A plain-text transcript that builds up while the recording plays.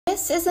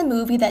This is a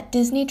movie that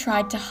Disney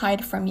tried to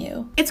hide from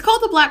you. It's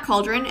called The Black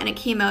Cauldron and it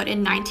came out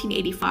in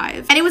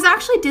 1985. And it was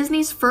actually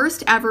Disney's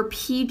first ever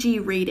PG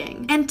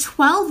rating. And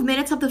 12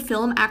 minutes of the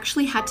film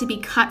actually had to be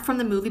cut from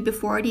the movie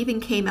before it even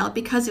came out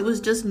because it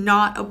was just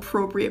not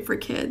appropriate for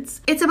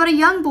kids. It's about a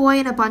young boy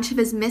and a bunch of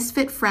his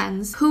misfit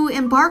friends who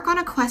embark on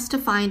a quest to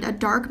find a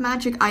dark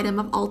magic item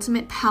of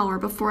ultimate power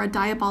before a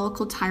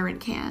diabolical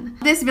tyrant can.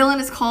 This villain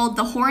is called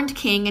the Horned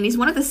King and he's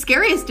one of the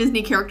scariest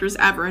Disney characters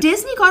ever.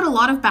 Disney got a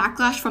lot of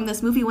backlash from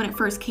this movie when it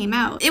first came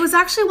out. It was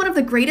actually one of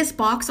the greatest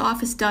box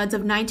office duds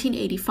of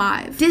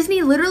 1985.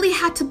 Disney literally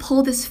had to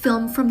pull this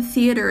film from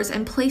theaters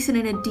and place it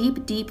in a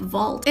deep, deep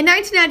vault. In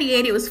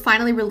 1998, it was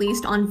finally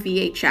released on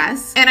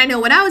VHS. And I know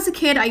when I was a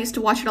kid, I used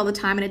to watch it all the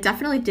time and it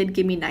definitely did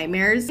give me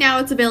nightmares. Now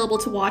it's available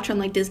to watch on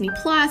like Disney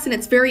Plus and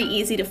it's very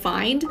easy to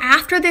find.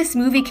 After this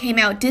movie came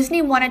out,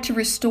 Disney wanted to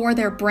restore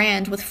their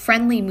brand with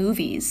friendly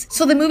movies.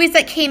 So the movies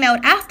that came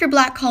out after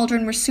Black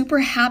Cauldron were super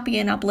happy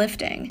and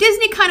uplifting.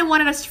 Disney kind of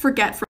wanted us to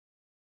forget for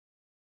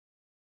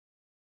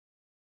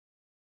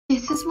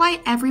This is why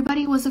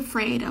everybody was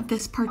afraid of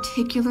this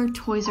particular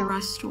Toys R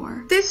Us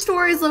store. This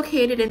store is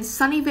located in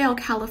Sunnyvale,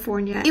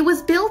 California. It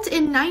was built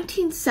in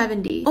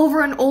 1970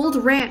 over an old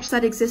ranch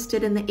that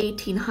existed in the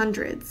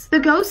 1800s. The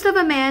ghost of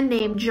a man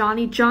named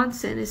Johnny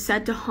Johnson is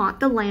said to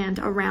haunt the land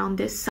around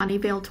this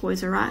Sunnyvale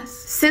Toys R Us,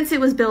 since it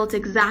was built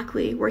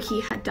exactly where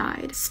he had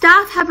died.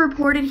 Staff have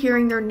reported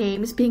hearing their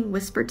names being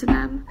whispered to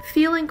them,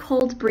 feeling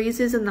cold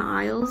breezes in the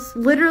aisles,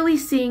 literally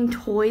seeing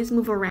toys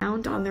move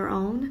around on their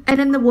own, and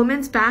in the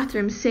women's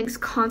bathroom sinks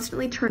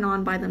constantly turn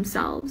on by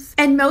themselves.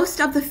 And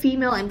most of the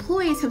female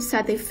employees have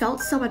said they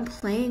felt someone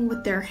playing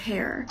with their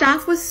hair.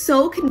 Staff was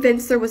so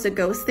convinced there was a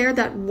ghost there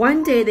that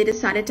one day they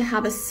decided to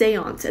have a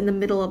seance in the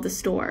middle of the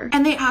store.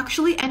 And they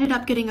actually ended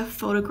up getting a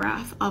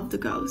photograph of the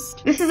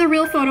ghost. This is a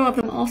real photo of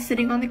them all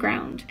sitting on the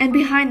ground. And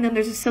behind them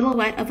there's a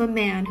silhouette of a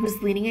man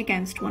who's leaning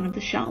against one of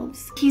the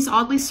shelves. He's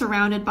oddly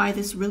surrounded by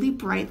this really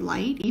bright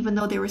light, even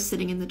though they were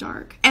sitting in the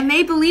dark. And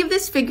they believe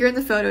this figure in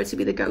the photo to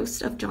be the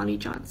ghost of Johnny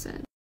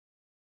Johnson.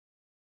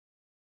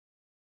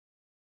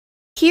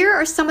 Here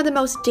are some of the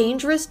most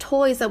dangerous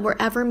toys that were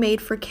ever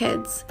made for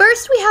kids.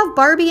 First, we have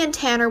Barbie and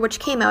Tanner, which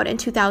came out in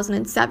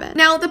 2007.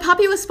 Now, the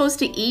puppy was supposed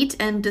to eat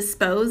and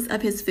dispose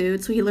of his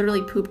food, so he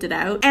literally pooped it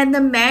out. And the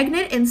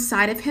magnet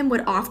inside of him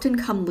would often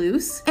come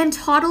loose, and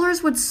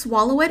toddlers would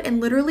swallow it and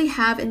literally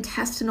have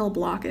intestinal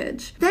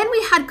blockage. Then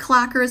we had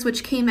Clackers,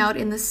 which came out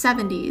in the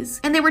 70s,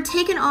 and they were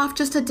taken off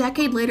just a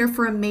decade later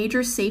for a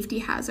major safety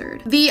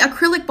hazard. The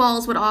acrylic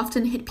balls would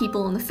often hit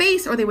people in the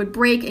face, or they would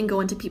break and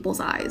go into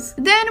people's eyes.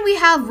 Then we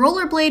have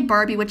Rollerblade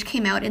Barbie, which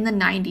came out in the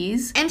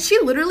 90s, and she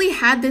literally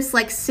had this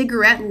like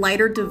cigarette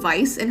lighter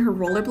device in her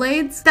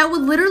rollerblades that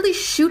would literally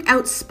shoot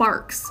out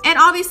sparks. And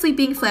obviously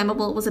being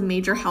flammable was a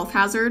major health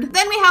hazard.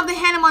 Then we have the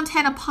Hannah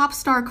Montana Pop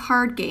Star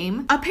card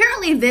game.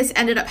 Apparently this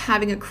ended up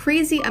having a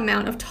crazy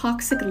amount of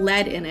toxic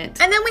lead in it.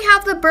 And then we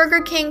have the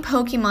Burger King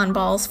Pokemon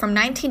balls from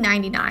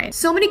 1999.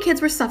 So many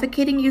kids were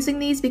suffocating using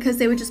these because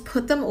they would just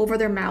put them over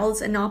their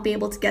mouths and not be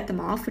able to get them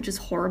off, which is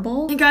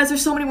horrible. And guys,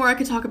 there's so many more I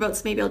could talk about,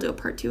 so maybe I'll do a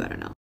part 2, I don't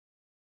know.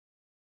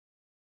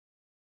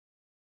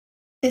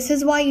 This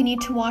is why you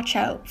need to watch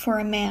out for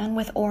a man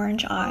with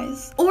orange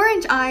eyes.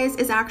 Orange eyes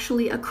is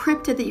actually a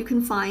cryptid that you can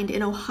find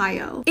in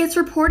Ohio. It's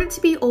reported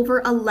to be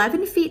over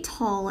 11 feet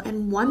tall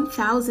and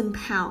 1,000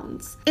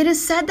 pounds. It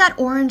is said that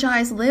Orange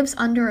Eyes lives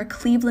under a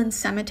Cleveland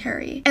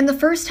cemetery, and the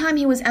first time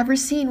he was ever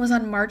seen was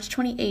on March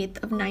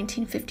 28th of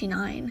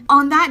 1959.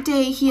 On that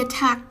day, he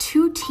attacked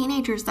 2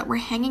 teenagers that were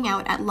hanging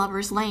out at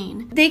Lover's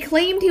Lane. They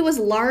claimed he was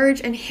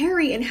large and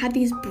hairy and had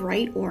these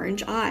bright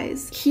orange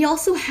eyes. He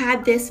also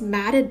had this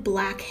matted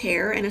black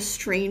hair and a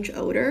strange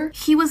odor.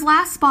 He was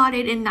last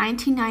spotted in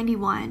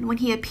 1991 when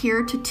he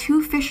appeared to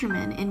 2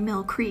 fishermen in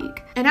Mill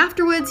Creek. And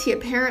afterwards, he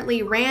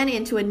apparently ran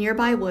into a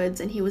nearby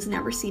woods and he was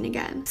never seen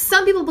again.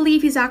 Some people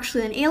believe he's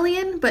actually an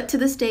alien, but to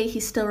this day, he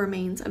still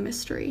remains a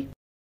mystery.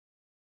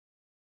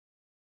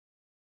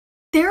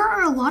 There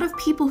are a lot of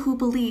people who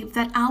believe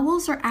that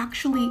owls are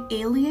actually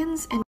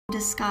aliens in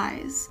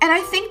disguise. And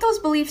I think those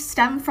beliefs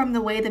stem from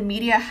the way the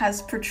media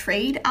has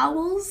portrayed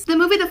owls. The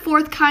movie The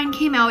Fourth Kind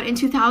came out in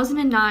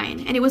 2009,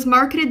 and it was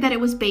marketed that it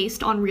was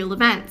based on real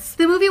events.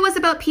 The movie was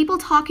about people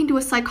talking to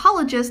a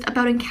psychologist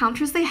about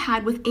encounters they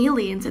had with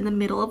aliens in the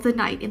middle of the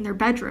night in their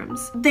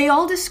bedrooms. They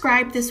all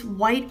described this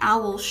white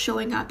owl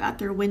showing up at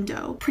their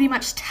window, pretty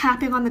much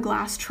tapping on the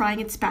glass, trying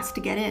its best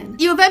to get in.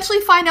 You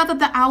eventually find out that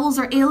the owls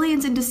are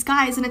aliens in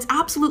disguise, and it's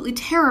absolutely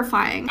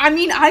terrifying. I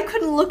mean, I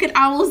couldn't look at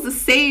owls the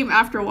same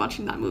after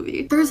watching that movie.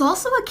 There's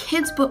also a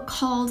kid's book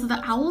called The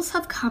Owls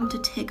Have Come to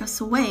Take Us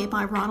Away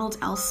by Ronald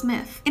L.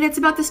 Smith. And it's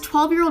about this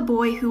 12-year-old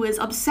boy who is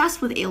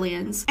obsessed with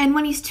aliens, and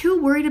when he's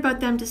too worried about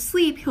them to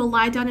sleep, he'll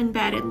lie down in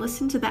bed and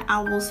listen to the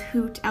owls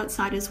hoot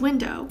outside his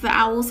window. The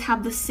owls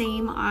have the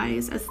same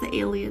eyes as the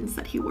aliens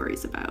that he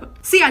worries about.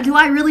 So yeah, do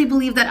I really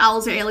believe that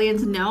owls are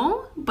aliens?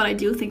 No, but I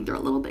do think they're a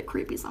little bit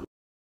creepy sometimes.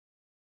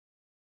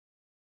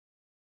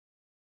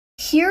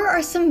 Here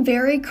are some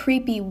very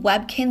creepy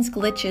Webkinz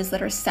glitches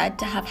that are said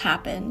to have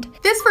happened.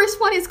 This first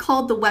one is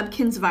called the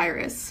Webkinz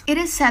virus. It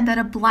is said that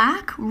a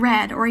black,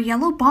 red, or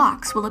yellow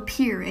box will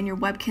appear in your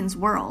Webkinz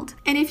world.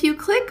 And if you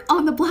click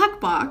on the black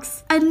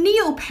box, a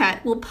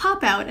Neopet will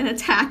pop out and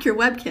attack your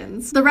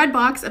Webkinz. The red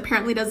box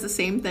apparently does the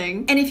same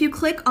thing. And if you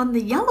click on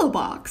the yellow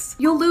box,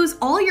 you'll lose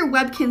all your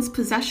Webkinz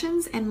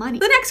possessions and money.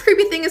 The next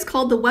creepy thing is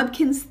called the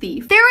Webkinz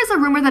thief. There is a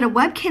rumor that a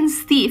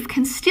Webkinz thief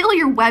can steal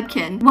your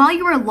Webkin while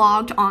you are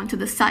logged onto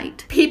the site.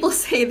 People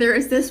say there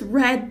is this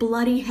red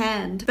bloody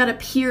hand that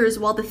appears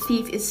while the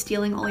thief is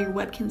stealing all your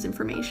Webkinz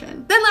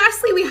information. Then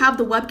lastly, we have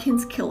the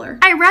Webkinz killer.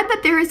 I read that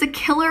there is a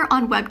killer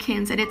on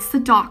Webkinz and it's the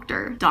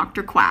doctor,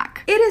 Dr.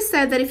 Quack. It is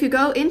said that if you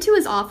go into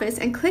his office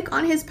and click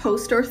on his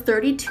poster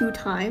 32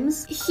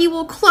 times, he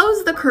will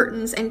close the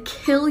curtains and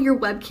kill your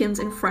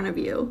Webkinz in front of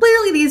you.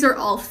 Clearly these are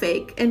all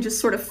fake and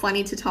just sort of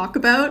funny to talk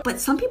about,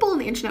 but some people on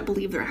the internet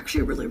believe they're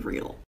actually really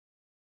real.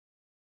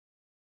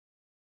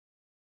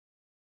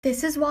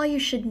 This is why you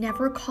should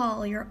never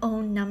call your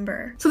own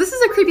number. So this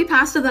is a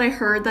creepypasta that I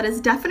heard that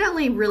is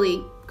definitely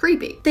really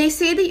creepy. They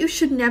say that you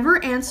should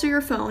never answer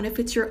your phone if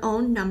it's your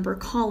own number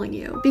calling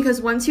you,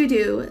 because once you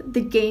do, the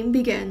game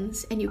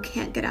begins and you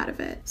can't get out of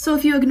it. So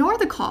if you ignore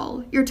the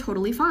call, you're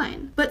totally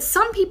fine. But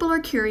some people are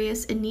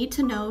curious and need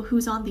to know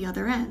who's on the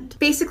other end.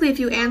 Basically, if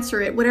you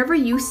answer it, whatever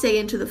you say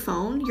into the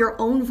phone, your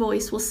own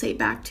voice will say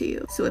back to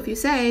you. So if you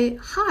say,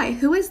 "Hi,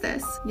 who is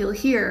this?" you'll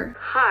hear,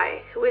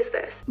 "Hi, who is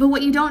this?" But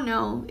what you don't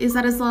know is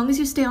that as long as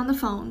you stay on the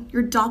phone,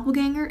 your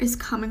doppelganger is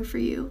coming for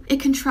you. It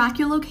can track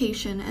your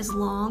location as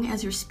long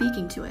as you're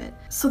speaking to it.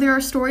 So there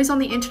are stories on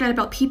the internet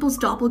about people's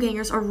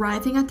doppelgangers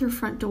arriving at their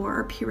front door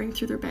or peering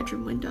through their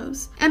bedroom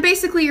windows. And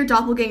basically your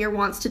doppelganger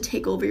wants to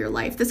take over your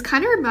life. This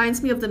kind of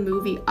reminds me of the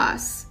movie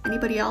Us.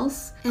 Anybody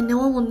else? And no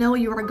one will know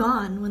you are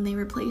gone when they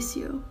replace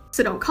you.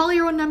 So don't call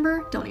your own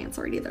number, don't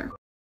answer it either.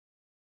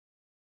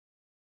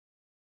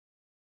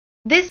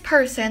 This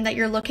person that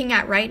you're looking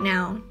at right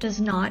now does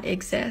not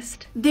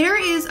exist. There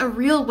is a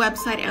real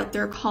website out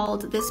there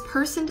called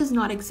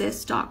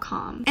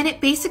thispersondoesnotexist.com, and it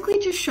basically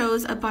just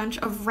shows a bunch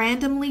of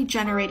randomly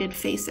generated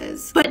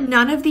faces, but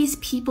none of these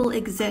people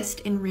exist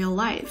in real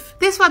life.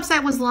 This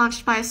website was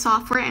launched by a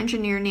software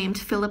engineer named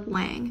Philip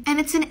Lang, and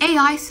it's an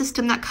AI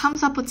system that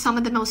comes up with some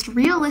of the most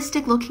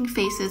realistic looking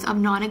faces of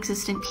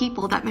non-existent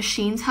people that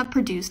machines have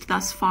produced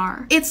thus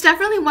far. It's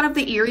definitely one of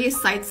the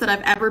eeriest sites that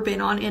I've ever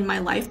been on in my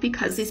life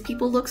because these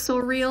people look so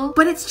real,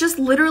 but it's just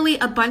literally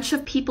a bunch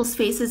of people's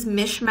faces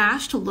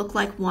mishmashed to look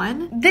like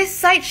one. This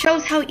site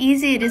shows how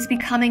easy it is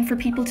becoming for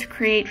people to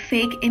create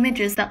fake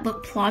images that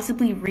look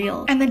plausibly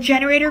real, and the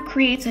generator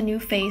creates a new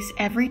face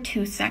every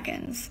 2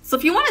 seconds. So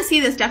if you want to see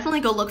this,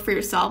 definitely go look for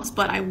yourselves,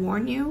 but I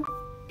warn you,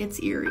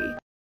 it's eerie.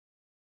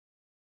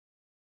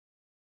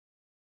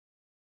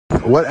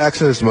 What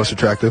accent is the most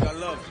attractive?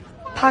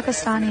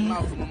 Pakistani.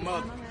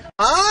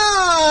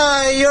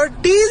 Ah, you're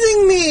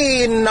teasing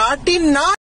me. Naughty, naughty.